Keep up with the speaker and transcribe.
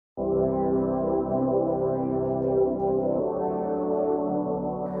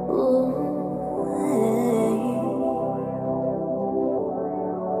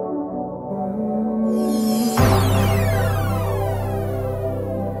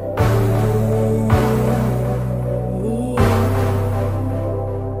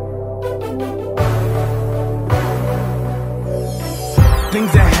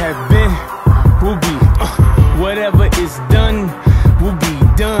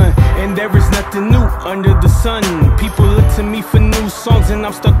nothing new under the sun. People look to me for new songs and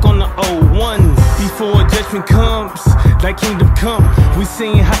I'm stuck on the old ones. Before judgment comes, thy kingdom come. We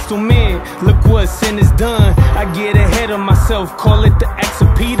seeing hostile men, look what sin is done. I get ahead of myself, call it the acts of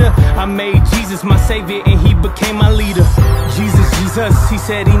Peter. I made Jesus my savior and he became my leader. Jesus, Jesus, he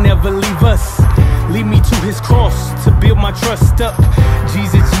said he never leave us. Lead me to his cross to build my trust up.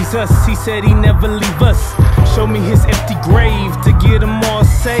 Jesus, Jesus, he said he never leave us. Show me his empty grave to get them all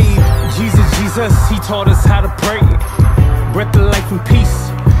saved. Jesus, Jesus, he taught us how to pray. Breath of life and peace,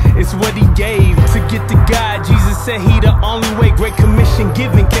 it's what he gave to get to God. Jesus said he the only way. Great commission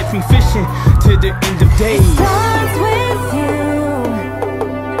given, catch me fishing to the end of days. It starts with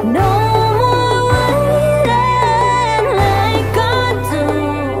you. No.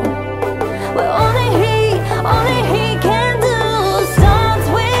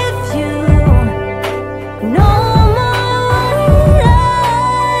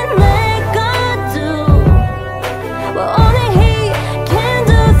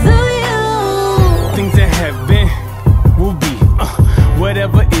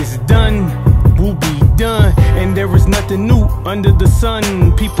 Whatever is done will be done, and there is nothing new under the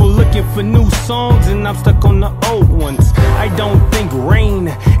sun. People looking for new songs and I'm stuck on the old ones. I don't think rain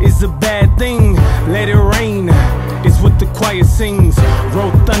is a bad thing. Let it rain, it's what the choir sings.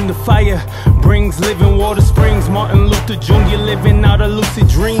 Roll thunder fire, brings living water springs. Martin Luther Jr. living out a lucid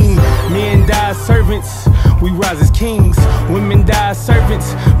dream. Men die as servants, we rise as kings. Women die as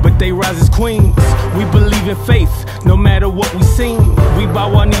servants, but they rise as queens. We believe in faith, no matter what we sing. We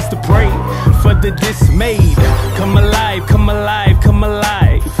bow our knees to pray for the dismayed. Come alive, come alive, come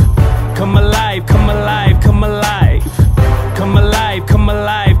alive. Come alive, come alive, come alive. Come alive, come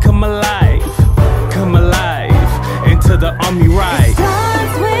alive, come alive. Come alive, into the army ride. It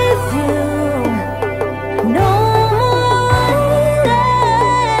starts with you. No.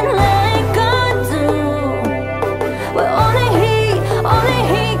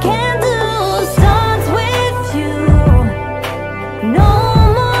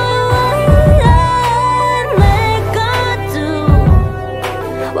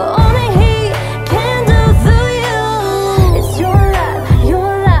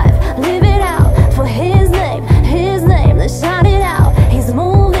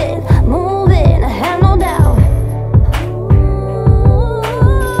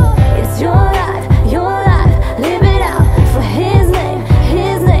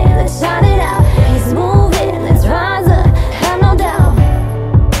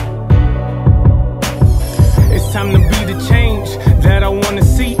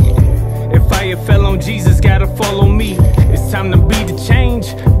 Fell on Jesus, gotta follow me. It's time to be the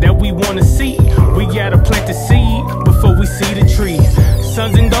change that we wanna see. We gotta plant the seed before we see the tree.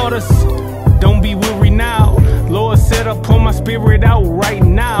 Sons and daughters, don't be weary now. Lord said I pour my spirit out right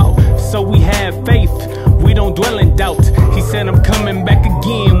now. So we have faith, we don't dwell in doubt. He said I'm coming back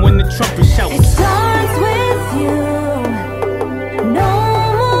again when the trumpet shouts. It starts with you.